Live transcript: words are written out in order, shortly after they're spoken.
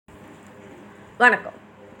வணக்கம்,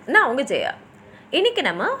 நான் உங்கள் ஜெயா. இன்றைக்கி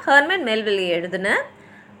நம்ம ஹெர்மன் மெல்வில் எழுதின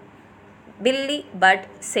பில்லி பட்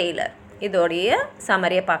செயிலர் இதோடைய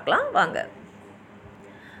சம்மரியை பார்க்கலாம் வாங்க.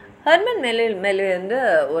 ஹெர்மன் மெல்வில் வந்து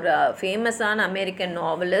ஒரு ஃபேமஸான அமெரிக்கன்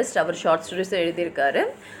நாவலிஸ்ட். அவர் ஷார்ட் ஸ்டோரிஸ் எழுதியிருக்காரு.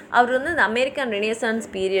 அவர் வந்து இந்த அமெரிக்கன் ரெனசான்ஸ்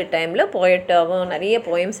பீரியட் டைமில் போயட்டாகவும் நிறைய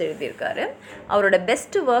போயம்ஸ் எழுதியிருக்காரு. அவரோட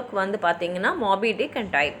பெஸ்ட் ஒர்க் வந்து பார்த்திங்கன்னா மாபி டிக்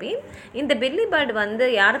அண்ட் டைப்பி. இந்த பில்லி பட் வந்து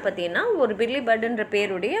யாரை பற்றினா, ஒரு பில்லி பட்ன்ற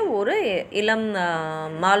பேருடைய ஒரு இளம்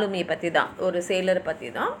மாலுமியை பற்றி தான், ஒரு சேலரை பற்றி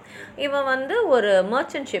தான். இவன் வந்து ஒரு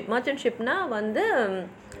மர்ச்சன்ட்ஷிப்னால் வந்து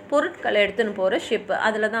பொருட்களை எடுத்துன்னு போகிற ஷிப்பு,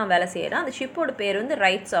 அதில் தான் வேலை செய்கிறான். அந்த ஷிப்போட பேர் வந்து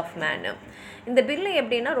ரைட்ஸ் ஆஃப் மேனு. இந்த பில்லு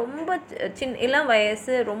எப்படின்னா ரொம்ப இளம்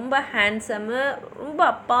வயசு, ரொம்ப ஹேண்ட்ஸமு, ரொம்ப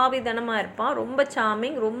அப்பாவிதனமாக இருப்பான், ரொம்ப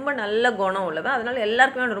சாமிங், ரொம்ப நல்ல குணம் உள்ளவன். அதனால்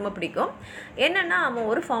எல்லாருக்குமே அவனுக்கு ரொம்ப பிடிக்கும். என்னென்னா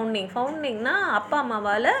அவன் ஒரு ஃபவுண்டிங்னா அப்பா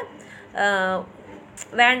அம்மாவால்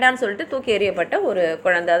வேண்டான்னு சொல்லிட்டு தூக்கி எறியப்பட்ட ஒரு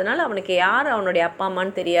குழந்தை. அதனால் அவனுக்கு யார் அவனுடைய அப்பா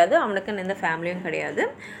அம்மான்னு தெரியாது, அவனுக்குன்னு எந்த ஃபேமிலியும் கிடையாது.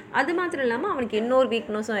 அது மாத்திரம் இல்லாமல் அவனுக்கு இன்னொரு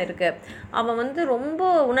வீக்னஸும் இருக்குது. அவன் வந்து ரொம்ப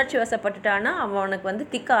உணர்ச்சி வசப்பட்டுட்டான்னா அவனுக்கு வந்து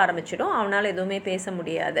திக்க ஆரம்பிச்சிடும், அவனால் எதுவுமே பேச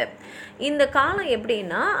முடியாது. இந்த காலம்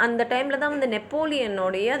எப்படின்னா, அந்த டைமில் தான் வந்து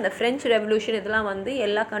நெப்போலியனுடைய அந்த ஃப்ரெஞ்சு ரெவல்யூஷன் இதெல்லாம் வந்து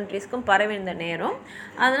எல்லா கண்ட்ரீஸ்க்கும் பரவிந்த நேரம்.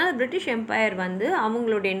 அதனால் பிரிட்டிஷ் எம்பையர் வந்து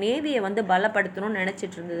அவங்களுடைய நேவியை வந்து பலப்படுத்தணும்னு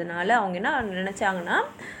நினச்சிட்டு இருந்ததுனால அவங்க என்ன நினச்சாங்கன்னா,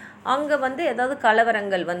 அங்கே வந்து ஏதாவது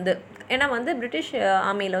கலவரங்கள் வந்து, ஏன்னா வந்து பிரிட்டிஷ்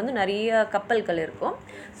ஆர்மியில் வந்து நிறைய கப்பல்கள் இருக்கும்.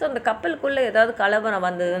 ஸோ அந்த கப்பலுக்குள்ளே ஏதாவது கலவரம்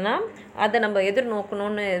வந்ததுன்னா அதை நம்ம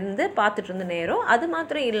எதிர்நோக்கணும்னு இருந்து பார்த்துட்டு இருந்த நேரம். அது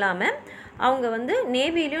மாத்திரம் இல்லாமல் அவங்க வந்து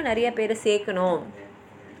நேவிலையும் நிறைய பேர் சேர்க்கணும்,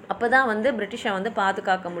 அப்போ தான் வந்து பிரிட்டிஷை வந்து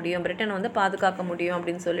பாதுகாக்க முடியும், பிரிட்டனை வந்து பாதுகாக்க முடியும்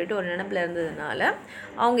அப்படின்னு சொல்லிட்டு ஒரு நினைப்பில் இருந்ததுனால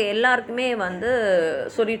அவங்க எல்லாருக்குமே வந்து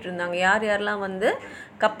சொல்லிகிட்டு இருந்தாங்க, யார் யாரெல்லாம் வந்து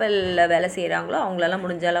கப்பலில் வேலை செய்கிறாங்களோ அவங்களெல்லாம்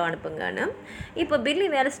முடிஞ்சாலும் அனுப்புங்கன்னு. இப்போ பில்லி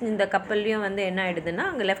வேலை செஞ்ச இந்த கப்பல்லையும் வந்து என்ன ஆகிடுதுன்னா,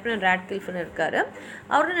 அங்கே லெஃப்டினன்ட் ராட்கில்ஃப்னு இருக்கார்.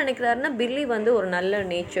 அவரும் நினைக்கிறாருன்னா பில்லி வந்து ஒரு நல்ல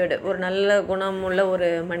நேச்சர்டு, ஒரு நல்ல குணமுள்ள ஒரு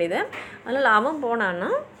மனிதன். அதனால் அவன்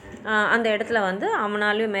போனான்னா அந்த இடத்துல வந்து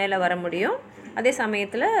அவனாலையும் மேலே வர முடியும். அதே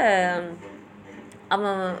சமயத்தில்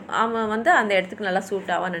அவன் வந்து அந்த இடத்துக்கு நல்லா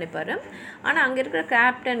சூட் ஆவான்னு நினைப்பார். ஆனால் அங்கே இருக்கிற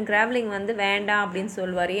கேப்டன் கிராவலிங் வந்து வேண்டாம் அப்படின்னு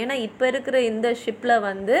சொல்லுவார். ஏன்னா இப்போ இருக்கிற இந்த ஷிப்பில்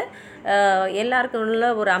வந்து எல்லாருக்கும் உள்ள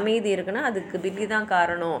ஒரு அமைதி இருக்குன்னா அதுக்கு பில்லி தான்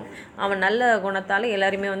காரணம். அவன் நல்ல குணத்தால்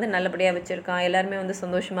எல்லாருமே வந்து நல்லபடியாக வச்சுருக்கான், எல்லாருமே வந்து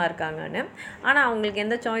சந்தோஷமாக இருக்காங்கன்னு. ஆனால் அவங்களுக்கு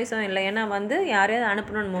எந்த சாய்ஸும் இல்லை. ஏன்னா வந்து யாரையாவது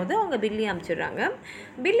அனுப்பணும் போது அவங்க பில்லி அனுப்பிச்சிடுறாங்க.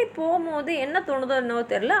 பில்லி போகும்போது என்ன தோணுதோ என்னவோ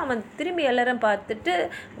தெரில, அவன் திரும்பி எல்லாரும் பார்த்துட்டு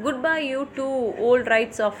good bye you to volt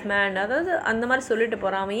rights of man, அதாவது அந்த மாதிரி சொல்லிட்டு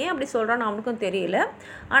போகிறான். அவன் ஏன் அப்படி சொல்கிறான்னு அவனுக்கும் தெரியல.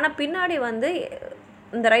 ஆனால் பின்னாடி வந்து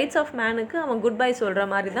இந்த ரைட்ஸ் ஆஃப் மேனுக்கு அவன் குட் பை சொல்கிற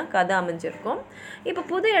மாதிரி தான் கதை அமைஞ்சிருக்கும். இப்போ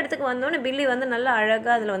புது இடத்துக்கு வந்தோடனே பில்லி வந்து நல்லா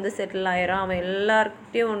அழகாக அதில் வந்து செட்டில் ஆயிடும். அவன்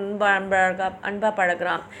எல்லாருக்கிட்டையும் அன்பாக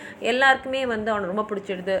பழகிறான், எல்லாருக்குமே வந்து அவனுக்கு ரொம்ப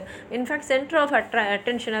பிடிச்சிடுது. இன்ஃபேக்ட் சென்டர் ஆஃப்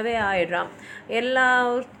அட்டென்ஷனாகவே ஆயிடுறான்.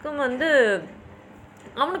 எல்லாருக்கும் வந்து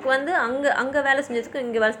அவனுக்கு வந்து அங்கே வேலை செஞ்சதுக்கும்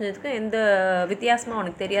இங்கே வேலை செஞ்சதுக்கும் எந்த வித்தியாசமும்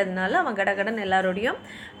அவனுக்கு தெரியாதனால அவன் கடகடன்னு எல்லாரோடையும்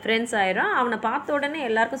ஃப்ரெண்ட்ஸ் ஆயிடும். அவனை பார்த்த உடனே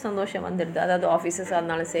எல்லாருக்கும் சந்தோஷம் வந்துடுது. அதாவது ஆஃபீஸர்ஸாக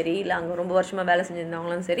இருந்தாலும் சரி, இல்லை அங்கே ரொம்ப வருஷமாக வேலை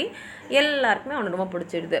செஞ்சுருந்தவங்களும் சரி, எல்லாருக்குமே அவனுக்கு ரொம்ப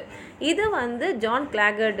பிடிச்சிடுது. இது வந்து ஜான்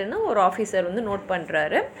கிளாகர்டுன்னு ஒரு ஆஃபீஸர் வந்து நோட்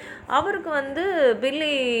பண்ணுறாரு. அவருக்கு வந்து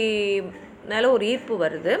பில்லி மேலே ஒரு ஈர்ப்பு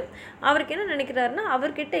வருது. அவருக்கு என்ன நினைக்கிறாருன்னா,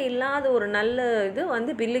 அவர்கிட்ட இல்லாத ஒரு நல்ல இது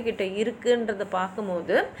வந்து பில்லிக்கிட்ட இருக்குன்றதை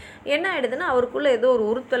பார்க்கும்போது என்ன ஆகிடுதுன்னா, அவருக்குள்ளே ஏதோ ஒரு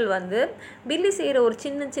உறுத்தல் வந்து பில்லி செய்கிற ஒரு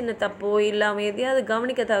சின்ன சின்ன தப்போ இல்லை அவன் எதையாவது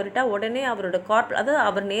கவனிக்க தவறிட்டா உடனே அவரோட அதாவது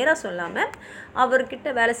அவர் நேராக சொல்லாமல்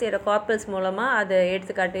அவர்கிட்ட வேலை செய்கிற கார்பரல்ஸ் மூலமாக அதை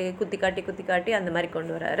எடுத்துக்காட்டி குத்தி காட்டி அந்த மாதிரி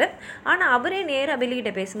கொண்டு வராரு. ஆனால் அவரே நேராக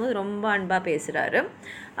பில்லிக்கிட்ட பேசும்போது ரொம்ப அன்பாக பேசுகிறாரு.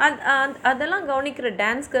 அதெல்லாம் கவனிக்கிற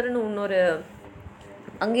டான்ஸ்கர்னு இன்னொரு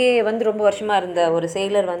அங்கேயே வந்து ரொம்ப வருஷமாக இருந்த ஒரு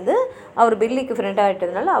செயலர் வந்து அவர் பில்லிக்கு ஃப்ரெண்ட்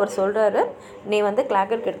ஆகிட்டதுனால அவர் சொல்கிறாரு, நீ வந்து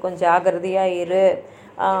கிளாகர் கிட்ட கொஞ்சம் ஜாகிரதையாக இரு,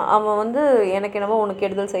 அவன் வந்து எனக்கு என்னவோ உனக்கு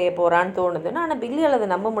கெடுதல் செய்ய போகிறான்னு தோணுதுன்னு. ஆனால் பில்லியால் அதை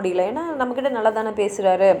நம்ப முடியல. ஏன்னா நம்மக்கிட்ட நல்லா தானே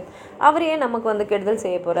பேசுகிறாரு, அவர் ஏன் நமக்கு வந்து கெடுதல்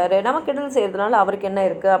செய்ய போகிறாரு, நமக்கு கெடுதல் செய்கிறதுனால அவருக்கு என்ன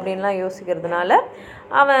இருக்குது அப்படின்லாம் யோசிக்கிறதுனால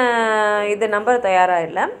அவன் இதை நம்ப தயாராக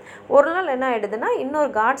இல்லை. ஒரு நாள் என்ன ஆகிடுதுன்னா, இன்னொரு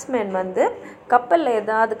கார்ட்ஸ்மேன் வந்து கப்பலில்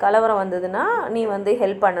ஏதாவது கலவரம் வந்ததுன்னா நீ வந்து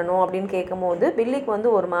ஹெல்ப் பண்ணணும் அப்படின்னு கேட்கும்போது பில்லிக்கு வந்து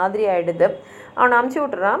ஒரு மாதிரி ஆகிடுது. அவனை அமுச்சு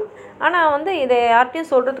விட்டுறான். ஆனால் வந்து இதை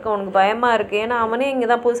யார்கிட்டையும் சொல்கிறதுக்கு அவனுக்கு பயமாக இருக்குது. ஏன்னா அவனே இங்கே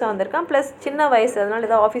தான் புதுசாக வந்திருக்கான், ப்ளஸ் சின்ன வயசு, அதனால்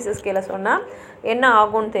ஏதாவது ஆஃபீஸர்ஸ் கீழே சொன்னால் என்ன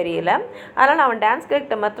ஆகும்னு தெரியல. அதனால் அவன்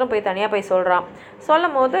டான்ஸ்கிட்ட மாத்திரம் போய் தனியாக போய் சொல்கிறான்.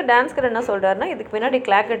 சொல்லும் போது டான்ஸ்கர் என்ன சொல்கிறாருன்னா, இதுக்கு பின்னாடி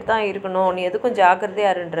கிளாக்கெட் தான் இருக்கணும், நீ எதுக்கும்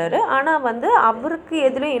ஜாக்கிரதையாக இருன்றாரு. ஆனால் வந்து அவருக்கு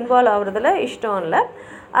எதுலேயும் இன்வால்வ் ஆகுறதுல இஷ்டம் இல்லை.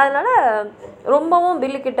 அதனால் ரொம்பவும்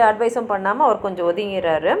பில்லிக்கிட்ட அட்வைஸும் பண்ணாமல் அவர் கொஞ்சம்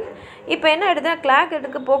ஒதுங்கிறாரு. இப்போ என்ன ஆகிடுதுன்னா,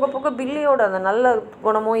 கிளாக்கெட்டுக்கு போக போக பில்லியோட அந்த நல்ல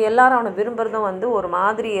குணமும் எல்லாரும் அவனை விரும்புகிறதும் வந்து ஒரு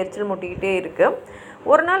மாதிரி எரிச்சல் முட்டிக்கிட்டே இருக்குது.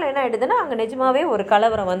 ஒரு நாள் என்ன ஆகிடுதுன்னா அங்கே நிஜமாகவே ஒரு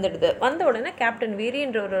கலவரம் வந்துடுது. வந்த உடனே கேப்டன்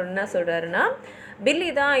வீரின்றவர் என்ன சொல்கிறாருன்னா, பில்லி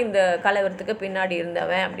தான் இந்த கலவரத்துக்கு பின்னாடி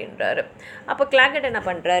இருந்தவன் அப்படின்றாரு. அப்போ கிளாகட் என்ன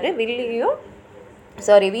பண்ணுறாரு,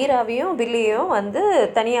 வீராவையும் பில்லியையும் வந்து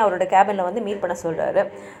தனியாக அவரோட கேபினில் வந்து மீட் பண்ண சொல்கிறாரு.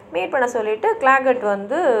 மீட் பண்ண சொல்லிவிட்டு கிளாகட்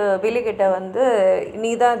வந்து பில்லிக்கிட்ட வந்து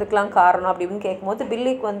நீ தான் இதுக்கெலாம் காரணம் அப்படின்னு கேட்கும்போது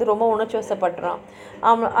பில்லிக்கு வந்து ரொம்ப உணர்ச்சி வசப்படுறான்.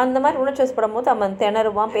 அவன் அந்த மாதிரி உணர்ச்சி வசப்படும் போது அவன்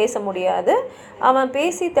திணறுவான், பேச முடியாது. அவன்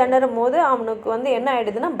பேசி திணறும் போது அவனுக்கு வந்து என்ன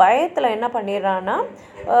ஆகிடுதுன்னா, பயத்தில் என்ன பண்ணிடுறான்னா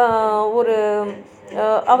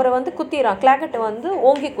அவரை வந்து குத்திடுறான். கிளாகட்டை வந்து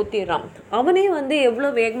ஓங்கி குத்திடுறான். அவனே வந்து எவ்வளோ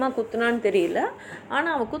வேகமாக குத்துனான்னு தெரியல.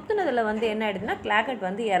 ஆனால் அவன் குத்துனதில் வந்து என்ன ஆகிடுதுன்னா, கிளாகட்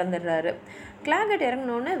வந்து இறந்துடுறாரு. கிளாகட்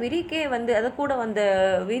இறங்கினோடனே விரிக்கே வந்து அதை கூட வந்த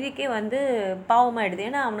விரிக்கே வந்து பாவமாகிடுது.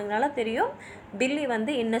 ஏன்னா அவனுக்கு நல்லா தெரியும் பில்லி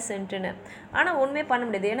வந்து இன்னசென்ட்டுன்னு. ஆனால் ஒன்றுமே பண்ண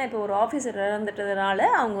முடியாது. ஏன்னா இப்போ ஒரு ஆஃபீஸர் இறந்துட்டதுனால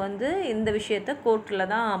அவங்க வந்து இந்த விஷயத்த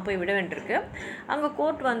கோர்ட்டில் தான் போய் விட வேண்டியிருக்கு. அங்கே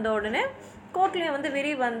கோர்ட் வந்த உடனே கோர்ட்லேயும் வந்து விரி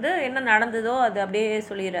வந்து என்ன நடந்ததோ அது அப்படியே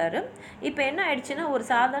சொல்லிடுறாரு. இப்போ என்ன ஆயிடுச்சுன்னா, ஒரு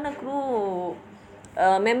சாதாரண க்ரூ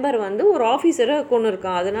மெம்பர் வந்து ஒரு ஆஃபீஸரை கொண்டு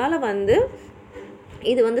இருக்கான். அதனால் வந்து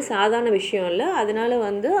இது வந்து சாதாரண விஷயம் இல்லை. அதனால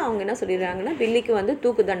வந்து அவங்க என்ன சொல்லிடுறாங்கன்னா, பில்லிக்கு வந்து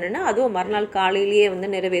தூக்கு தண்டனை, அதுவும் மறுநாள் காலையிலேயே வந்து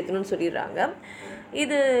நிறைவேற்றணும்னு சொல்லிடுறாங்க.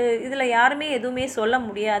 இதில் யாருமே எதுவுமே சொல்ல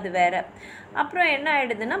முடியாது வேறு. அப்புறம் என்ன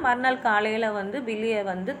ஆகிடுதுன்னா, மறுநாள் காலையில் வந்து பில்லியை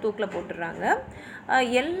வந்து தூக்கில் போட்டுடுறாங்க.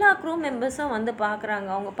 எல்லா க்ரூ மெம்பர்ஸும் வந்து பார்க்குறாங்க.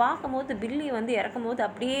 அவங்க பார்க்கும்போது பில்லி வந்து இறக்கும் போது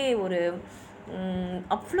அப்படியே ஒரு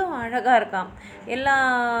அவ்வளோ அழகாக இருக்கான். எல்லா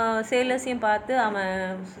சேலர்ஸையும் பார்த்து அவன்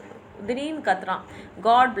திடீர்னு கத்துறான்,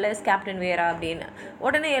 காட் பிளஸ் கேப்டன் வேரா அப்படின்னு.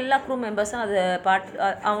 உடனே எல்லா க்ரூ மெம்பர்ஸும் அதை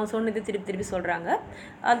அவன் சொன்னது திருப்பி சொல்கிறாங்க.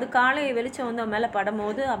 அது காலை வெளிச்சம் வந்து அவன் மேலே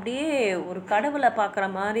படும்போது அப்படியே ஒரு கடவுளை பார்க்குற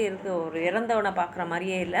மாதிரி இருக்குது, ஒரு இறந்தவனை பார்க்குற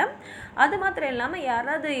மாதிரியே இல்லை. அது மாத்திரம் இல்லாமல்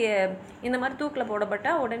யாராவது இந்த மாதிரி தூக்கில்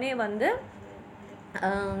போடப்பட்டால் உடனே வந்து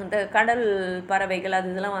இந்த கடல் பறவைகள்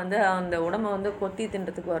இதெல்லாம் வந்து அந்த உடம்பை வந்து கொத்தி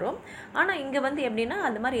தின்றதுக்கு வரும். ஆனால் இங்கே வந்து எப்படின்னா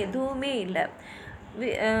அந்த மாதிரி எதுவுமே இல்லை.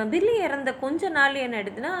 பில்லி இறந்த கொஞ்ச நாள் என்ன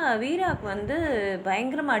ஆயிடுதுன்னா, வீராவுக்கு வந்து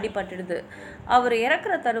பயங்கரமாக அடிபட்டுடுது. அவர்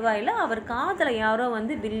இறக்குற தருவாயில் அவர் காதில் யாரோ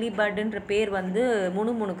வந்து பில்லி பட்டுன்ற பேர் வந்து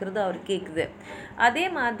முணுமுணுக்கிறது அவர் கேட்குது. அதே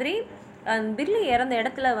மாதிரி பில்லி இறந்த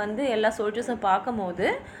இடத்துல வந்து எல்லா சோல்ஜர்ஸும் பார்க்கும்போது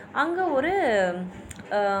அங்கே ஒரு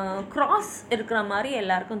கிராஸ் இருக்கிற மாதிரி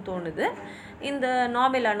எல்லாருக்கும் தோணுது. இந்த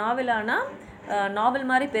நாவலானா நாவல்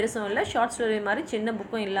மாதிரி பெருசும் இல்லை, ஷார்ட் ஸ்டோரி மாதிரி சின்ன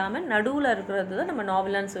புக்கும் இல்லாமல் நடுவில் இருக்கிறது தான் நம்ம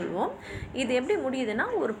நாவலான்னு சொல்லுவோம். இது எப்படி முடியுதுன்னா,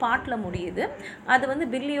 ஒரு பாட்டில் முடியுது. அது வந்து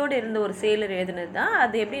பில்லியோடு இருந்த ஒரு சேலர் எழுதுனது தான்.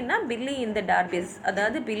 அது எப்படின்னா, பில்லி இன் த டார்பிஸ்,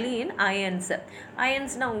 அதாவது பில்லி இன்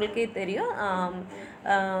அயன்ஸ்னால் உங்களுக்கே தெரியும்,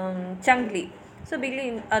 சங்கிலி. ஸோ பில்லி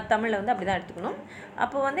தமிழில் வந்து அப்படி தான் எடுத்துக்கணும்.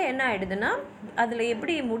 அப்போ வந்து என்ன ஆகிடுதுன்னா, அதில்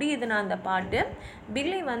எப்படி முடியுதுன்னா அந்த பாட்டு,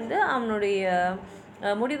 பில்லி வந்து அவனுடைய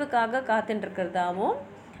முடிவுக்காக காத்துட்டுருக்கிறதாவும்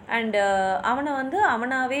அண்டு அவனை வந்து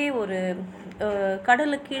அவனாவே ஒரு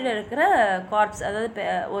கடலுக்கு கீழே இருக்கிற கார்ப்ஸ், அதாவது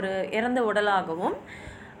ஒரு இறந்த உடலாகவும்,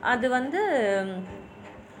 அது வந்து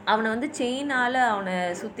அவனை வந்து செயினால் அவனை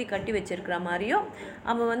சுற்றி கட்டி வச்சிருக்கிற மாதிரியும்,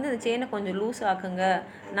 அவன் வந்து அந்த செயினை கொஞ்சம் லூஸ் ஆக்குங்க,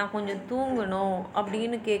 நான் கொஞ்சம் தூங்கணும்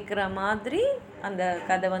அப்படின்னு கேட்குற மாதிரி அந்த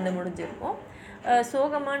கதை வந்து முடிஞ்சிருக்கும்.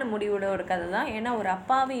 சோகமான முடிவோட ஒரு கதை தான். ஏன்னா ஒரு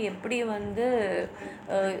அப்பாவை எப்படி வந்து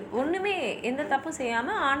ஒன்றுமே எந்த தப்பும்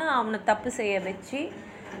செய்யாமல் ஆனால் அவனை தப்பு செய்ய வச்சு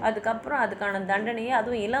அதுக்கப்புறம் அதுக்கான தண்டனையை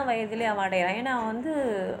அதுவும் இளம் வயதிலே அவன் அடைகிறான். ஏன்னா அவன் வந்து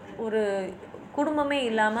ஒரு குடும்பமே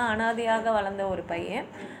இல்லாமல் அனாதையாக வளர்ந்த ஒரு பையன்.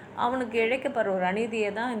 அவனுக்கு இழைக்கப்படுற ஒரு அநீதியை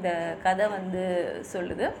தான் இந்த கதை வந்து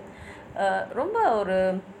சொல்லுது. ரொம்ப ஒரு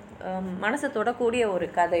மனசை தொடக்கூடிய ஒரு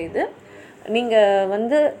கதை இது. நீங்கள்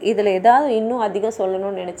வந்து இதில் ஏதாவது இன்னும் அதிகம்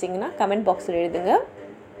சொல்லணும்னு நினச்சிங்கன்னா கமெண்ட் பாக்ஸில் எழுதுங்க.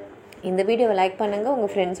 இந்த வீடியோவை லைக் பண்ணுங்கள்,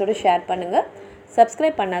 உங்கள் ஃப்ரெண்ட்ஸோடு ஷேர் பண்ணுங்கள்.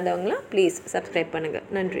 சப்ஸ்கிரைப் பண்ணாதவங்களாம் ப்ளீஸ் சப்ஸ்கிரைப் பண்ணுங்கள்.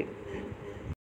 நன்றி.